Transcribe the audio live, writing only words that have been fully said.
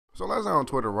So last night on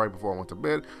Twitter, right before I went to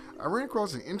bed, I ran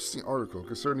across an interesting article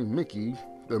concerning Mickey,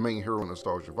 the main hero in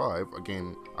Nostalgia 5, a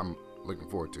game I'm looking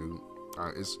forward to.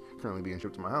 It's currently being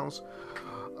shipped to my house.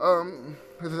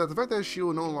 The fact that she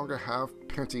will no longer have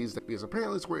panties, because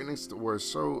apparently Square Enix were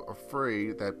so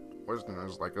afraid that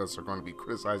Westerners like us are going to be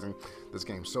criticizing this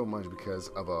game so much because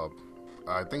of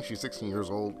I think she's 16 years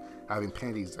old, having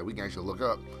panties that we can actually look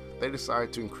up. They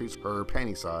decided to increase her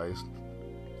panty size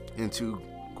into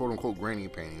quote-unquote granny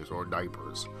panties or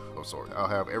diapers of sorts. I'll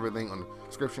have everything on the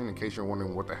description in case you're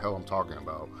wondering what the hell I'm talking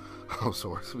about of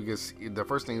sorts, because the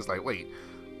first thing is like, wait,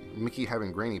 Mickey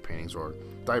having granny panties or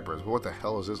diapers, what the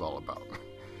hell is this all about?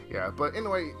 Yeah, but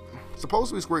anyway,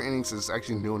 supposedly Square Enix is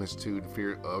actually doing this to the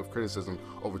fear of criticism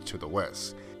over to the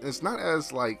West. And it's not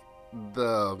as like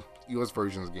the US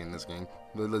version is getting this game,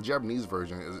 the Japanese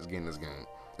version is getting this game.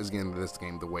 Is getting this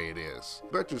game the way it is.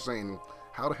 But you're saying,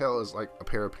 how the hell is like a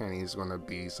pair of panties going to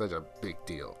be such a big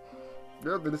deal?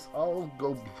 This all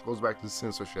goes back to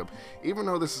censorship. Even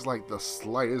though this is like the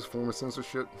slightest form of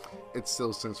censorship, it's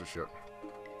still censorship.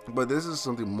 But this is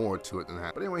something more to it than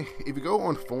that. But anyway, if you go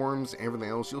on forums and everything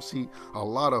else, you'll see a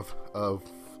lot of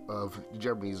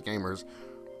Japanese gamers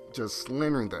just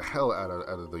slandering the hell out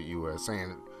of the US,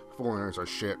 saying foreigners are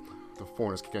shit. The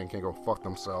foreigners can't go fuck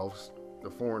themselves. The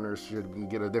foreigners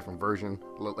should get a different version.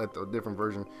 Let the different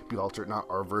version be altered, not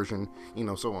our version. You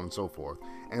know, so on and so forth.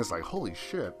 And it's like, holy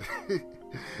shit.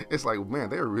 It's like,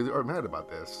 man, they really are mad about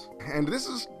this. And this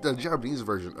is the Japanese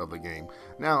version of the game.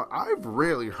 Now, I've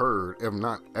rarely heard, if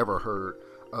not ever heard,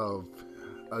 of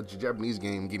a Japanese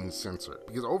game getting censored.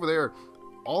 Because over there,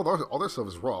 all their stuff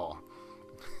is raw.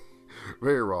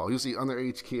 Very raw. You see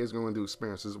underage kids going through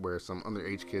experiences where some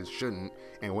underage kids shouldn't.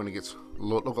 And when it gets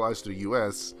localized to the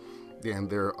US, then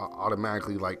they're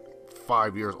automatically like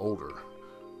 5 years older.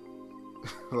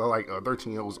 Like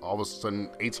 13-year-olds all of a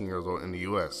sudden 18 years old in the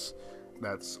US.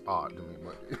 That's odd to me,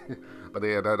 but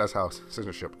yeah, that's how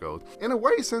censorship goes. In a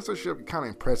way, censorship kind of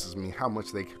impresses me how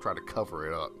much they try to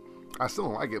cover it up. I still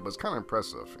don't like it, but it's kind of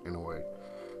impressive in a way.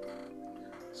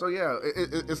 So yeah,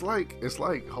 it's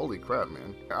like holy crap,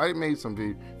 man. I made some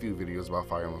few videos about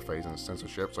Fire Emblem Fates and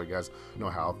censorship, so you guys know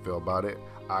how I feel about it.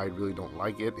 I really don't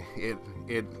like it.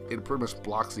 It pretty much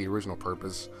blocks the original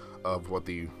purpose of what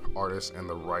the artist and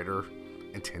the writer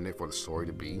intended for the story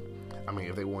to be. I mean,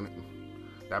 if they wanted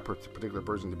that particular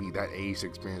person to be that age to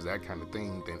experience that kind of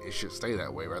thing, then it should stay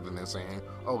that way, rather than saying,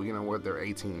 oh, you know what, they're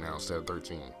 18 now instead of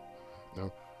 13. You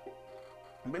know?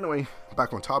 But anyway,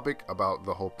 back on topic about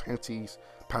the whole panties,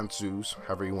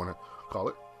 however you want to call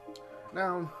it.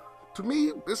 Now, to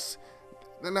me, it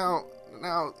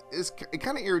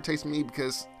kind of irritates me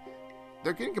because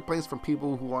they're getting complaints from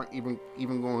people who aren't even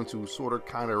going to sort of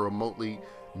kind of remotely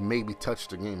maybe touch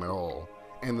the game at all,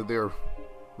 and that they're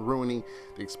ruining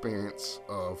the experience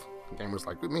of gamers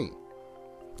like with me.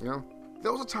 You know,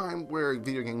 there was a time where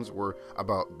video games were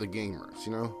about the gamers,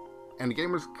 you know, and the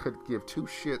gamers could give two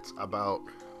shits about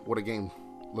what a game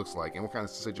looks like and what kind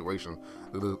of situation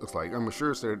it looks like. I'm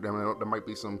sure there might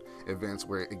be some events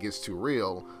where it gets too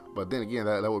real, but then again,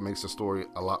 that would make the story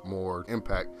a lot more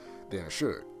impact than it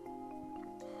should.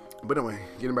 But anyway,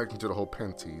 getting back into the whole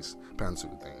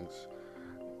pantsu things,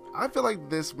 I feel like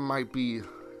this might be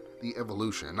the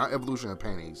evolution, not evolution of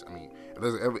panties. I mean, if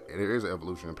there is an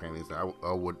evolution of panties, then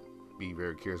I would be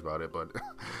very curious about it. But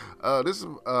this is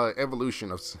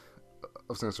evolution of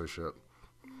censorship,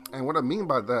 and what I mean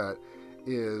by that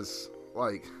is,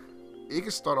 like, it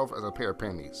could start off as a pair of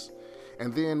panties,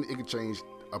 and then it could change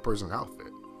a person's outfit.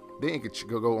 Then it could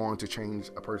go on to change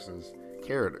a person's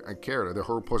character, their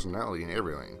whole personality and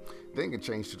everything. Then it can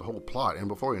change to the whole plot, and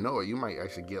before you know it, you might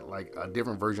actually get like a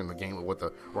different version of the game of what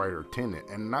the writer intended.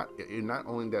 And not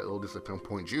only that, it'll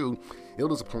disappoint you, it'll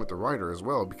disappoint the writer as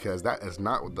well, because that is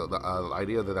not what the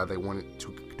idea that they wanted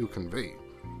to convey.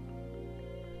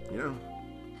 You know,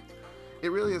 it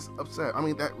really is upset. I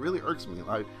mean, that really irks me.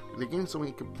 Like, they're getting so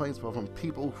many complaints from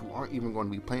people who aren't even going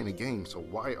to be playing the game. So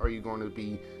why are you going to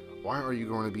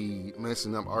be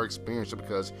messing up our experience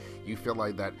because you feel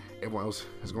like that everyone else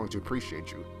is going to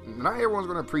appreciate you? Not everyone's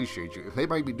going to appreciate you. They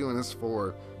might be doing this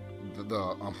for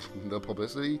the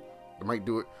publicity. They might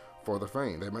do it for the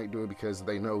fame. They might do it because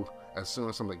they know as soon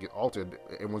as something gets altered,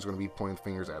 everyone's going to be pointing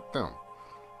fingers at them.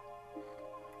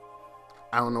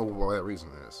 I don't know what that reason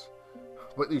is,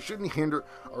 but you shouldn't hinder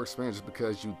our experience just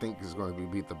because you think it's going to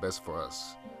be the best for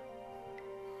us.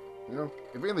 You know,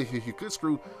 if anything, you could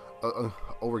screw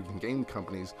over game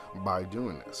companies by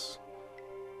doing this.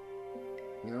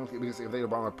 You know, because if they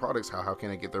buy my products, how can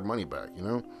they get their money back? You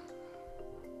know.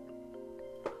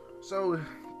 So,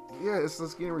 yeah, it's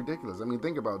getting ridiculous. I mean,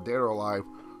 think about Dead or Alive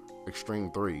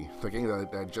Extreme 3, the game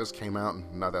that just came out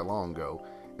not that long ago.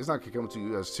 It's not coming to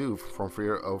you as too from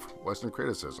fear of Western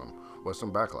criticism,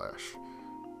 Western backlash.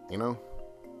 You know,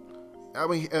 I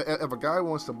mean, if a guy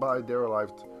wants to buy Dead or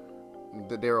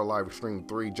Alive Extreme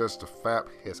 3 just to fap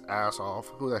his ass off,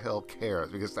 who the hell cares?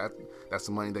 Because that's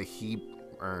the money that he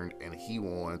earned and he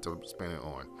wanted to spend it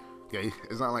on. Okay,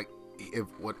 it's not like if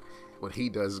what he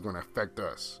does is going to affect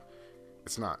us.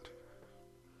 It's not.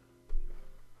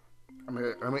 I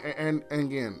mean, and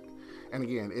again,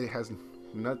 it has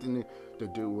nothing to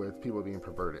do with people being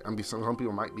perverted. I mean, some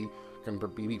people might can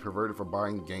be perverted for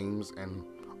buying games and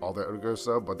all that other good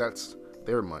stuff, but that's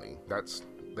their money. That's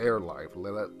their life.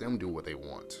 Let them do what they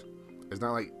want. It's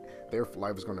not like their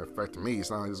life is going to affect me. It's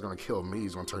not like it's going to kill me.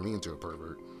 It's going to turn me into a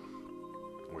pervert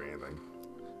or anything.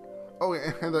 Oh,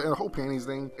 and the whole panties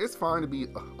thing. It's fine to be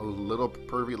a little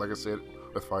pervy, like I said,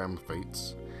 with Fire Emblem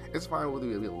Fates. It's fine with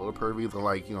you to be a little pervy, to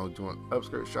like, you know, doing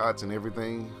upskirt shots and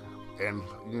everything, and,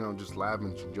 you know, just laugh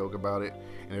and joke about it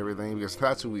and everything, because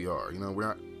that's who we are. You know,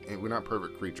 we're not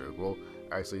perfect creatures. We'll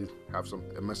actually have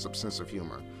a messed up sense of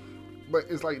humor. But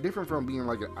it's like different from being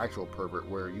like an actual pervert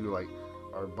where you like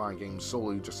are buying games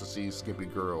solely just to see skimpy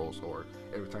girls, or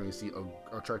every time you see an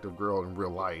attractive girl in real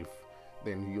life,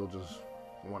 then you'll just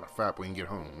want to fap when you get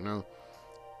home. You know,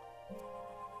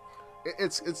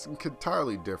 it's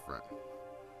entirely different.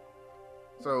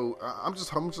 So I'm just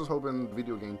hoping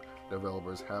video game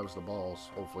developers have the balls,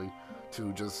 hopefully,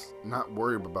 to just not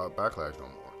worry about backlash no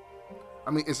more.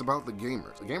 I mean, it's about the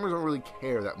gamers. The gamers don't really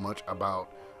care that much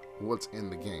about what's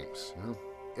in the games. You know?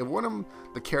 If one of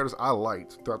the characters I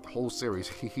liked throughout the whole series,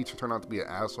 he turned out to be an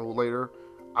asshole later,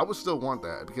 I would still want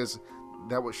that, because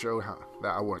that would show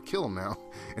that I want to kill him now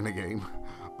in the game.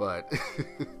 But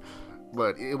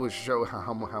but it would show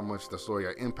how much the story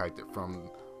got impacted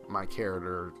from my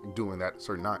character doing that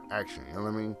certain action. You know what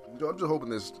I mean? So I'm just hoping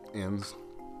this ends.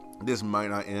 This might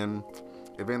not end.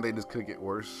 If anything, this could get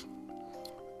worse.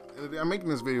 I'm making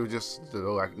this video just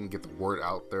so I can get the word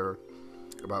out there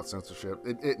about censorship.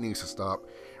 It needs to stop.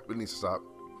 It needs to stop.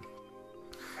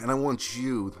 And I want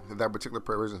you, that particular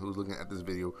person who's looking at this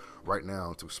video right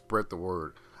now, to spread the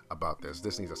word about this.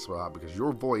 This needs to stop, because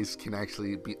your voice can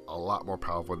actually be a lot more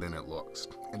powerful than it looks.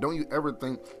 And don't you ever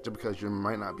think just because you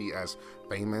might not be as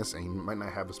famous and you might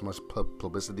not have as much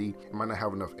publicity, you might not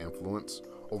have enough influence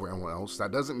over anyone else,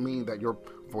 that doesn't mean that your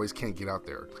voice can't get out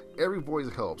there. Every voice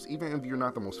helps. Even if you're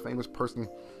not the most famous person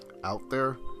out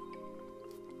there,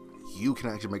 you can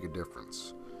actually make a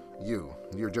difference.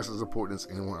 You're just as important as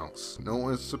anyone else. No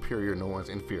one's superior, no one's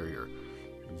inferior.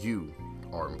 You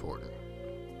are important.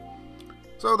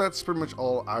 So that's pretty much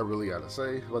all I really got to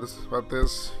say about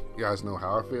this. You guys know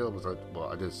how I feel, because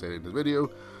I just said it in the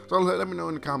video. So let me know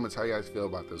in the comments how you guys feel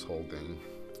about this whole thing.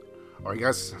 Are you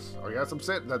guys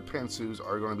upset that pantsuits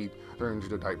are going to be turned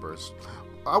into diapers?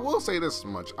 I will say this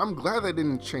much: I'm glad they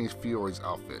didn't change Fiore's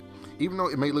outfit, even though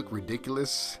it may look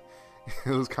ridiculous.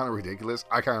 It was kind of ridiculous.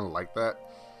 I kind of like that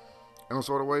in a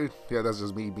sort of way. Yeah, that's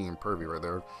just me being pervy right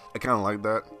there. I kind of like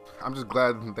that. I'm just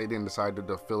glad they didn't decide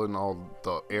to fill in all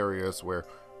the areas where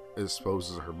it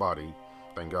exposes her body.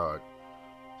 Thank God.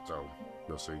 So,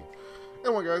 you'll see.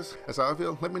 Anyway, guys, that's how I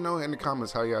feel. Let me know in the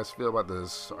comments how you guys feel about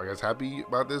this. Are you guys happy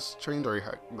about this change? Are you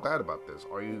glad about this?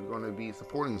 Are you going to be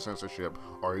supporting censorship?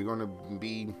 Are you going to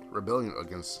be rebelling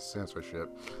against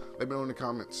censorship? Let me know in the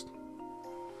comments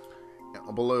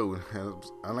below.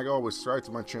 And like always, subscribe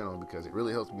to my channel, because it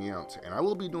really helps me out. And I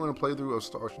will be doing a playthrough of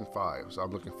Star Ocean 5, so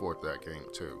I'm looking forward to that game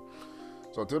too.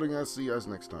 So until then, guys, see you guys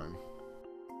next time.